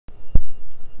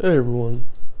Hey everyone,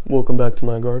 welcome back to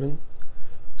my garden.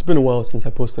 It's been a while since I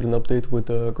posted an update with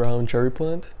the ground cherry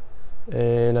plant,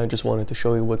 and I just wanted to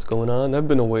show you what's going on. I've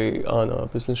been away on a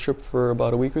business trip for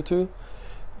about a week or two,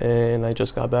 and I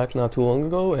just got back not too long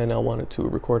ago, and I wanted to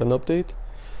record an update.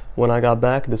 When I got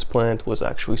back, this plant was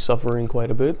actually suffering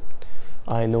quite a bit.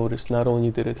 I noticed not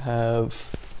only did it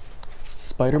have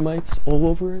spider mites all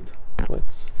over it.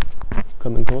 Let's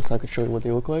come in close, I could show you what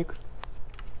they look like.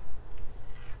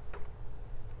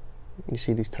 You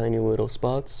see these tiny little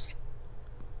spots.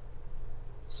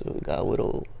 So we got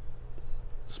little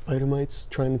spider mites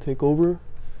trying to take over.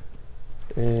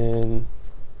 And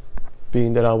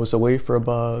being that I was away for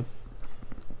about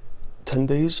 10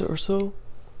 days or so,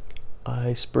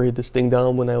 I sprayed this thing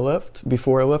down when I left,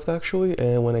 before I left actually,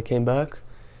 and when I came back,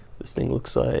 this thing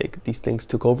looks like these things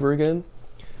took over again.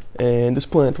 And this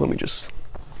plant, let me just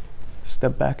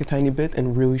step back a tiny bit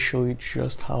and really show you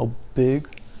just how big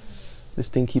this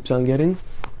thing keeps on getting.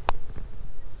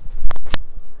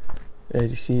 As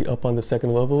you see up on the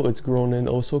second level, it's grown in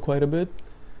also quite a bit,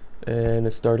 and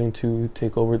it's starting to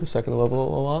take over the second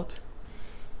level a lot.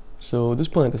 So this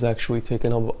plant has actually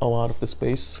taken up a lot of the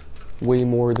space, way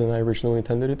more than I originally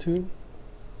intended it to.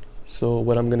 So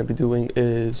what I'm going to be doing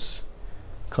is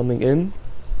coming in,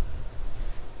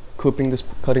 cutting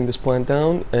this plant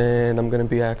down, and I'm going to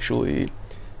be actually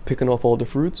picking off all the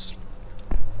fruits.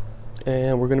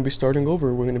 And we're going to be starting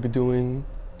over. We're going to be doing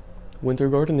winter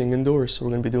gardening indoors. So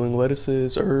we're going to be doing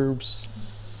lettuces, herbs.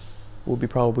 We'll be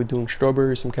probably doing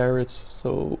strawberries, some carrots.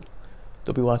 So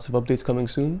there'll be lots of updates coming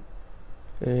soon.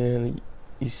 And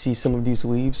you see some of these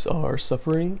leaves are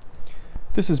suffering.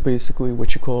 This is basically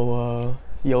what you call a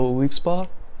yellow leaf spot.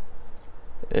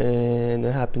 And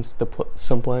it happens to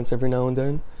some plants every now and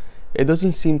then. It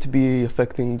doesn't seem to be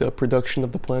affecting the production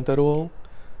of the plant at all.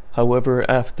 However,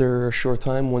 after a short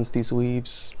time, once these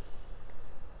leaves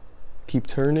keep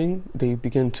turning, they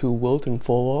begin to wilt and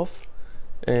fall off,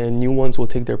 and new ones will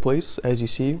take their place. As you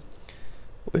see,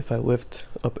 if I lift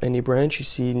up any branch, you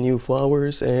see new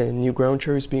flowers and new ground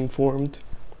cherries being formed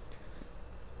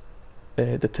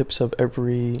at the tips of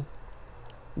every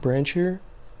branch here.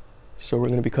 So we're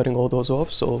going to be cutting all those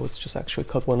off. So let's just actually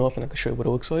cut one off and I can show you what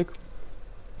it looks like.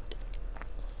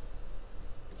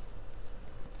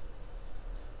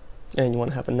 And you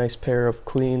want to have a nice pair of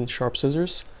clean, sharp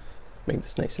scissors. Make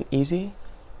this nice and easy.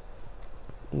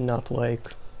 Not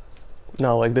like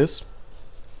this.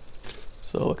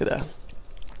 So look at that.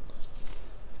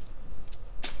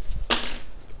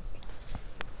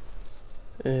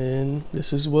 And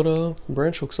this is what a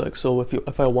branch looks like. So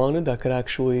if I wanted, I could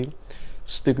actually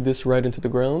stick this right into the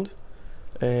ground,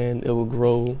 and it will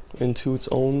grow into its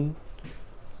own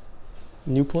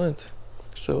new plant.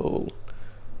 So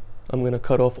I'm going to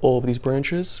cut off all of these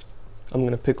branches. I'm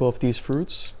going to pick off these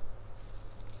fruits.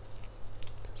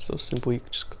 So simply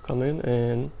just come in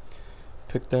and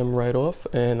pick them right off,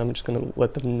 and I'm just going to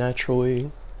let them naturally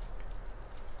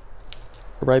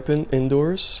ripen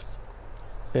indoors.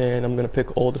 And I'm going to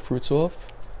pick all the fruits off.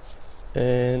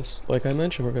 And like I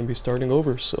mentioned, we're going to be starting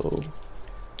over. So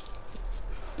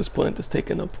this plant is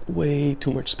taking up way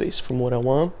too much space from what I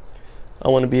want. I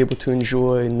want to be able to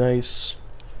enjoy nice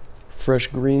fresh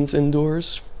greens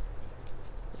indoors,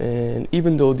 and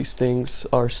even though these things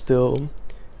are still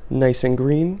nice and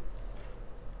green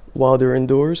while they're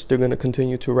indoors, they're going to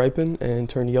continue to ripen and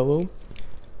turn yellow.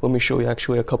 Let me show you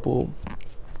actually a couple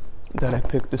that I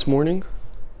picked this morning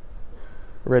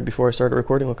right before I started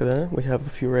recording. Look at that, we have a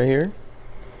few right here.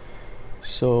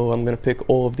 So I'm going to pick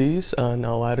all of these and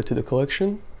I'll add it to the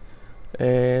collection,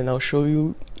 and I'll show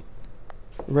you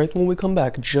right when we come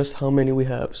back just how many we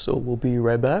have. So we'll be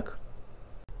right back.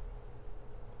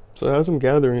 So as I'm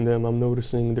gathering them, I'm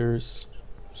noticing there's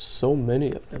so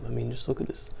many of them. I mean, just look at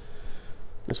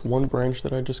this one branch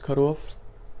that I just cut off.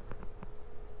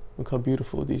 Look how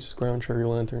beautiful these ground cherry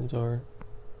lanterns are.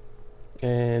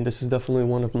 And this is definitely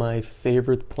one of my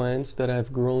favorite plants that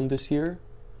I've grown this year.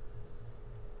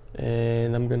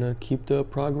 And I'm gonna keep the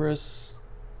progress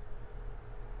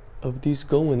of these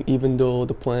going, even though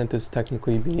the plant is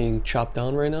technically being chopped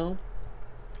down right now.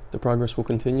 The progress will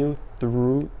continue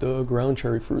through the ground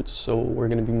cherry fruits. So we're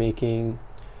going to be making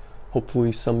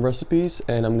hopefully some recipes,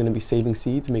 and I'm going to be saving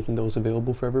seeds, making those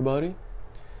available for everybody.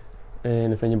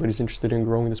 And if anybody's interested in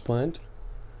growing this plant,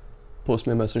 post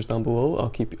me a message down below. I'll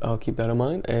keep that in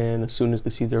mind, and as soon as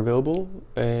the seeds are available,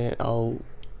 I'll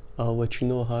let you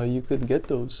know how you could get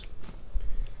those.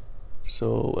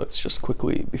 So let's just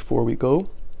quickly, before we go,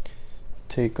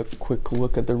 take a quick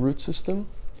look at the root system.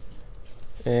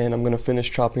 And I'm going to finish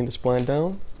chopping this plant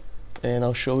down, and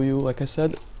I'll show you, like I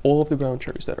said, all of the ground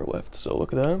cherries that are left. So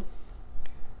look at that.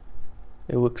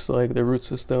 It looks like the root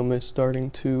system is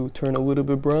starting to turn a little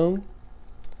bit brown.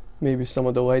 Maybe some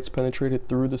of the light's penetrated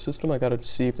through the system. I gotta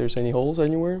see if there's any holes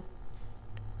anywhere.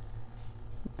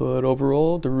 But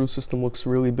overall, the root system looks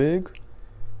really big.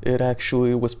 It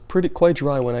actually was quite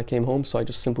dry when I came home, so I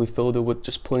just simply filled it with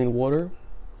just plain water,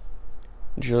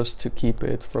 just to keep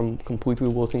it from completely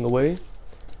wilting away.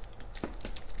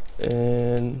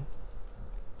 And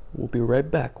we'll be right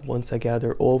back once I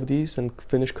gather all of these and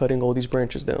finish cutting all these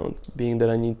branches down, being that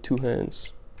I need 2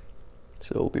 hands.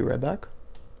 So we'll be right back.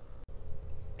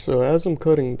 So as I'm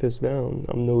cutting this down,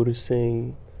 I'm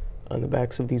noticing on the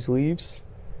backs of these leaves,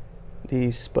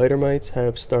 these spider mites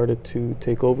have started to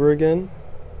take over again.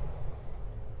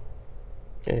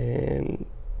 And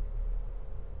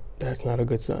that's not a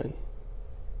good sign.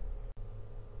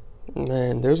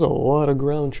 Man, there's a lot of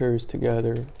ground cherries to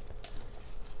gather.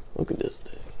 Look at this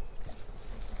thing.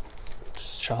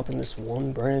 Just chopping this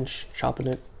one branch, chopping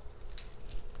it,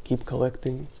 keep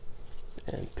collecting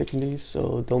and picking these.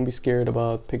 So don't be scared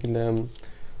about picking them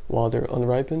while they're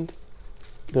unripened.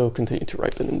 They'll continue to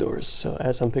ripen indoors. So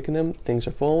as I'm picking them, things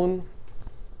are falling,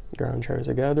 ground cherries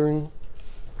are gathering.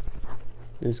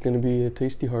 It's going to be a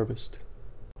tasty harvest.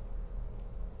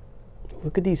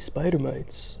 Look at these spider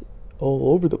mites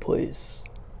all over the place.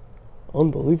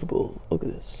 Unbelievable. Look at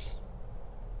this.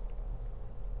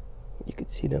 You can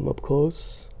see them up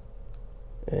close.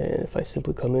 And if I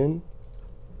simply come in,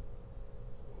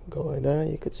 go like that,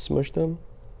 you could smush them.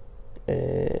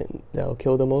 And that'll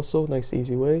kill them also. Nice,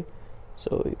 easy way.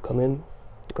 So you come in,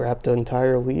 grab the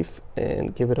entire leaf,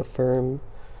 and give it a firm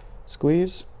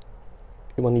squeeze.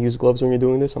 You want to use gloves when you're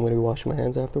doing this. I'm going to be washing my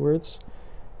hands afterwards.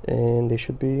 And they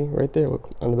should be right there.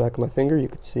 Look, on the back of my finger, you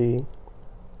could see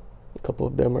a couple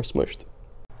of them are smushed.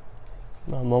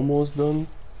 I'm almost done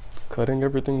cutting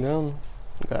everything down.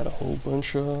 Got a whole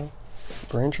bunch of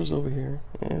branches over here.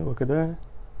 And look at that.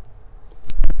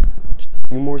 Just a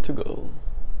few more to go.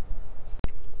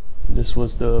 This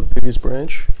was the biggest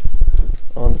branch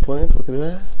on the plant. Look at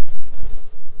that.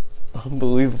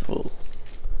 Unbelievable.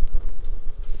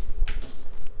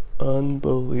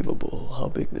 Unbelievable how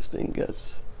big this thing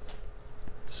gets.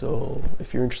 So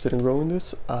if you're interested in growing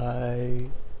this, I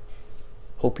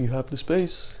hope you have the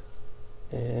space.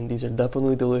 And these are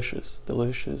definitely delicious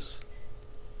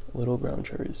little ground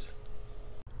cherries.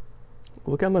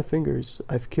 Look at my fingers.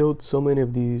 I've killed so many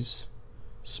of these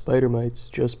spider mites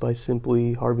just by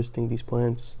simply harvesting these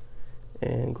plants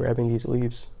and grabbing these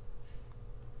leaves.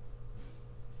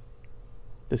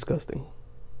 Disgusting.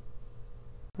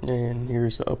 And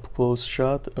here's an up-close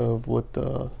shot of what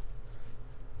the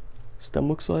stem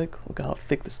looks like. Look how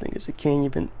thick this thing is. It can't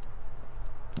even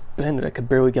bend it. I could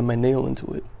barely get my nail into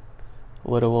it,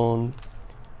 let alone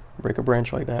break a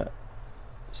branch like that.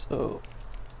 So,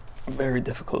 very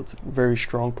difficult. Very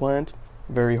strong plant,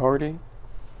 very hardy,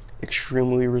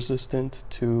 extremely resistant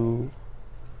to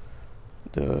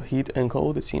the heat and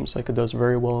cold. It seems like it does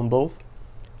very well in both.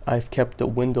 I've kept the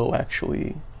window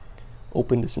actually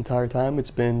open this entire time.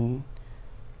 It's been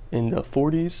in the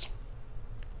 40s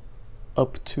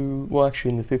up to, well,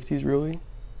 actually in the 50s really,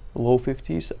 low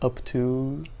 50s up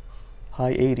to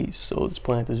high 80s. So this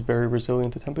plant is very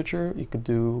resilient to temperature. You could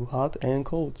do hot and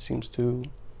cold. Seems to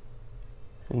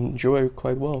enjoy it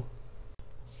quite well.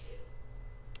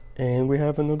 And we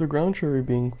have another ground cherry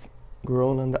being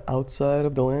grown on the outside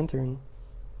of the lantern.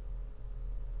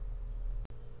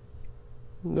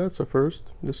 That's a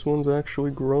first. This one's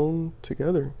actually grown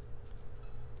together.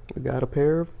 We got a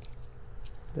pair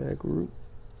that grew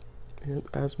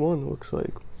as one, looks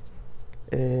like.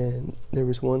 And there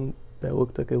was one that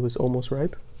looked like it was almost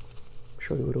ripe.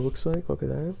 Show you what it looks like. Look at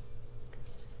that.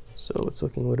 So it's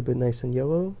looking a little bit nice and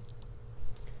yellow.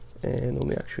 And let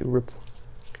me actually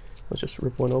let's just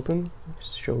rip one open.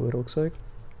 Just show you what it looks like.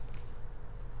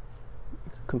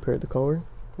 Compare the color.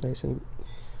 Nice and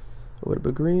a little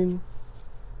bit green.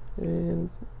 And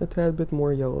a tad bit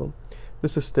more yellow.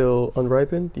 This is still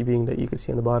unripened, being that you can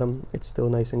see on the bottom it's still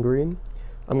nice and green.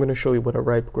 I'm going to show you what a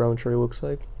ripe ground cherry looks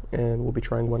like, and we'll be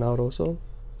trying one out also.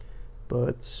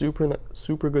 But super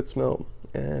good smell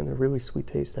and a really sweet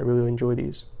taste. I really enjoy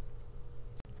these.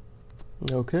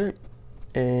 Okay,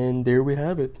 and there we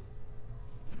have it.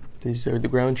 These are the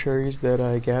ground cherries that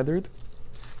I gathered.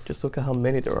 Just look at how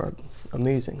many there are.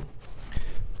 Amazing.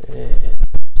 And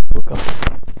look up,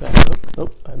 back up. Oh,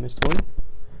 I missed one.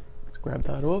 Let's grab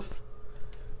that off.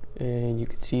 And you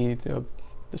can see the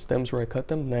stems where I cut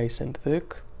them, nice and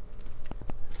thick.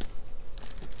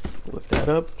 Lift that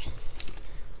up.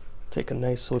 Take a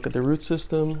nice look at the root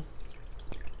system.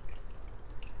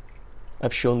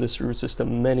 I've shown this root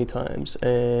system many times,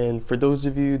 and for those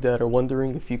of you that are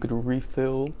wondering if you could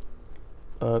refill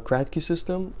a Kratky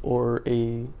system or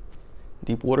a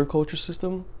deep water culture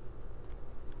system,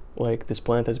 like this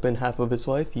plant has been half of its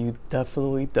life, you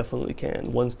definitely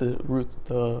can. Once the roots,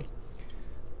 the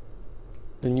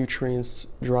nutrients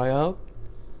dry out,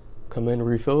 come in,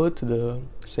 refill it to the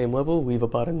same level, leave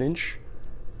about an inch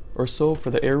or so for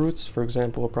the air roots. For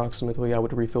example, approximately I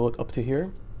would refill it up to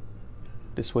here.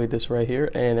 This way, this right here,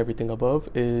 and everything above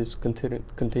is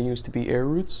continues to be air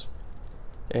roots,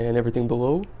 and everything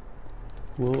below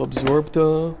will absorb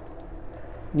the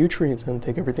nutrients and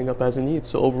take everything up as it needs.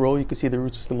 So overall, you can see the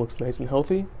root system looks nice and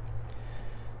healthy.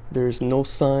 There's no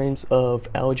signs of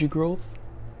algae growth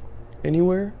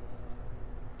anywhere.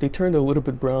 They turned a little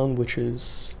bit brown, which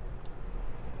is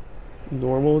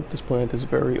normal. This plant is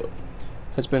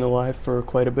has been alive for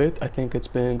quite a bit. I think it's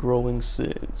been growing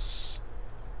since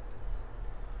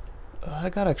I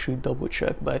gotta actually double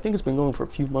check, but I think it's been going for a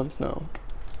few months now.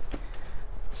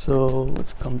 So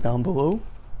let's come down below.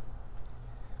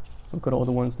 Look at all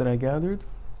the ones that I gathered.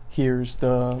 Here's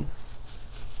the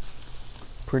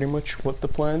pretty much what the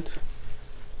plant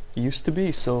used to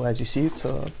be. So as you see, it's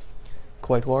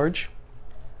quite large.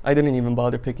 I didn't even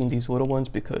bother picking these little ones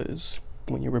because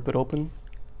when you rip it open,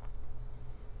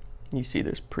 you see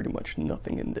there's pretty much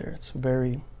nothing in there. It's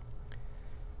very,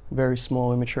 very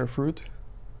small immature fruit.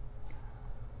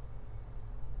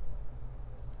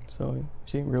 So you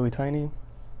see, really tiny,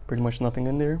 pretty much nothing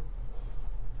in there.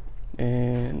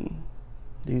 And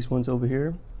these ones over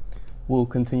here will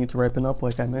continue to ripen up,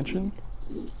 like I mentioned.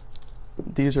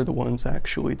 These are the ones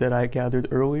actually that I gathered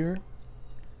earlier,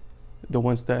 the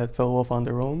ones that fell off on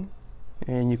their own,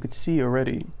 and you could see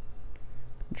already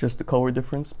just the color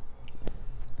difference.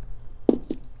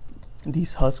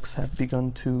 These husks have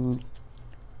begun to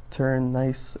turn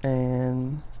nice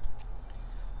and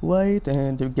light,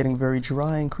 and they're getting very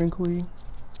dry and crinkly.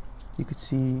 You could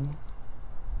see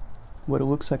what it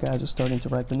looks like as it's starting to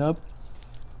ripen up.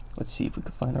 Let's see if we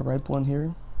can find a ripe one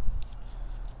here.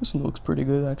 This one looks pretty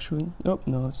good actually. Oh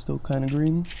no, it's still kind of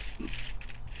green.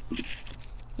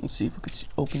 Let's see if we could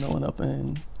open that one up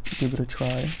and give it a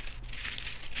try.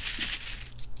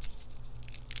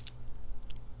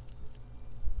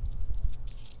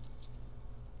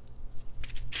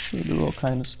 So they're all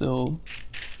kind of still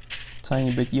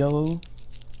tiny bit yellow.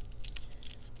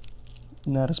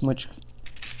 Not as much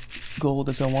gold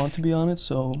as I want to be on it,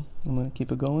 so I'm gonna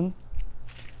keep it going.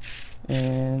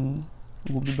 And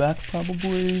we'll be back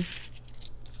probably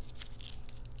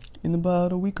in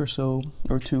about a week or so,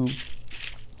 or two,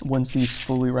 once these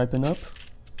fully ripen up,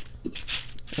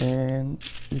 and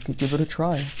we could give it a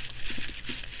try.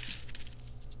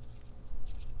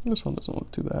 This one doesn't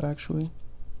look too bad actually.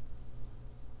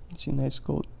 See,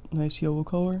 nice yellow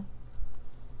color.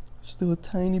 Still a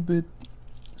tiny bit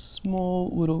small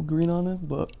little green on it,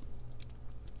 but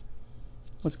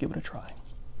let's give it a try.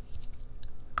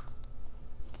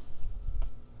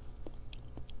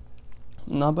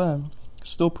 Not bad.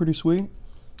 Still pretty sweet.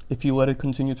 If you let it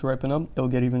continue to ripen up, it'll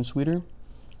get even sweeter.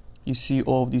 You see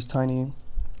all of these tiny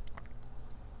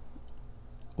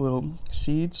little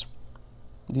seeds.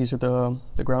 These are the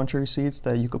ground cherry seeds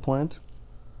that you could plant.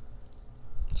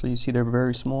 So you see they're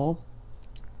very small.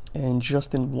 And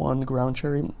just in one ground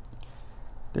cherry,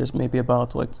 there's maybe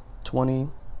about like 20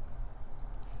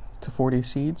 to 40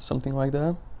 seeds, something like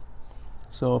that.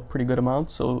 So a pretty good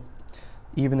amount. So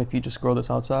even if you just grow this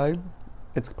outside,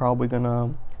 it's probably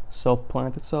gonna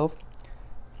self-plant itself.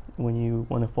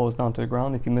 When it falls down to the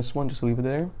ground, if you miss one, just leave it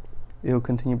there. It'll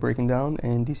continue breaking down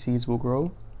and these seeds will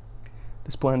grow.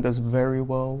 This plant does very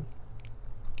well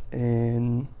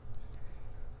and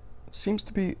seems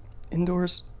to be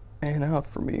indoors and out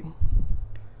for me.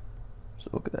 So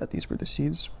look at that, these were the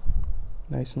seeds,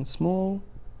 nice and small.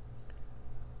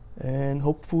 And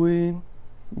hopefully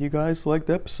you guys liked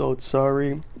the episode.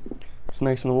 Sorry it's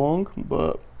nice and long,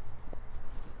 but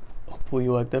hopefully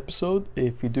you liked the episode.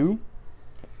 If you do,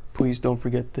 please don't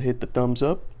forget to hit the thumbs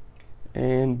up,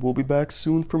 and we'll be back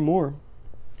soon for more.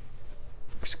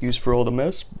 Excuse for all the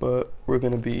mess, but we're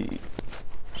gonna be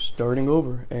starting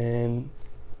over, and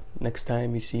next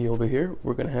time you see over here,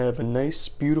 we're gonna have a nice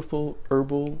beautiful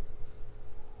herbal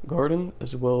garden,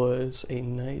 as well as a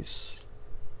nice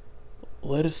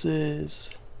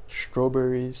lettuces,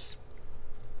 strawberries,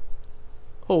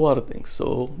 a whole lot of things.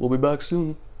 So we'll be back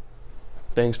soon.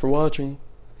 Thanks for watching.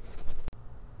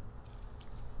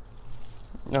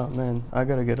 Oh man, I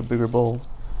gotta get a bigger bowl.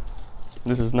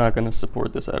 This is not gonna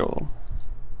support this at all.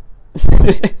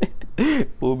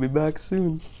 We'll be back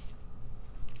soon.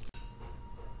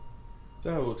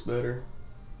 That looks better.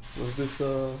 Was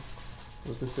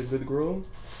this a good grow?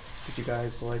 Did you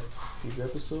guys like these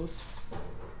episodes?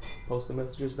 post the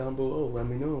messages down below. Let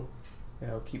me know.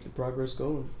 And I'll keep the progress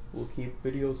going. We'll keep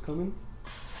videos coming,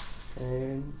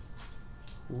 and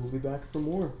we'll be back for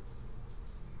more.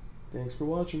 Thanks for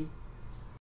watching.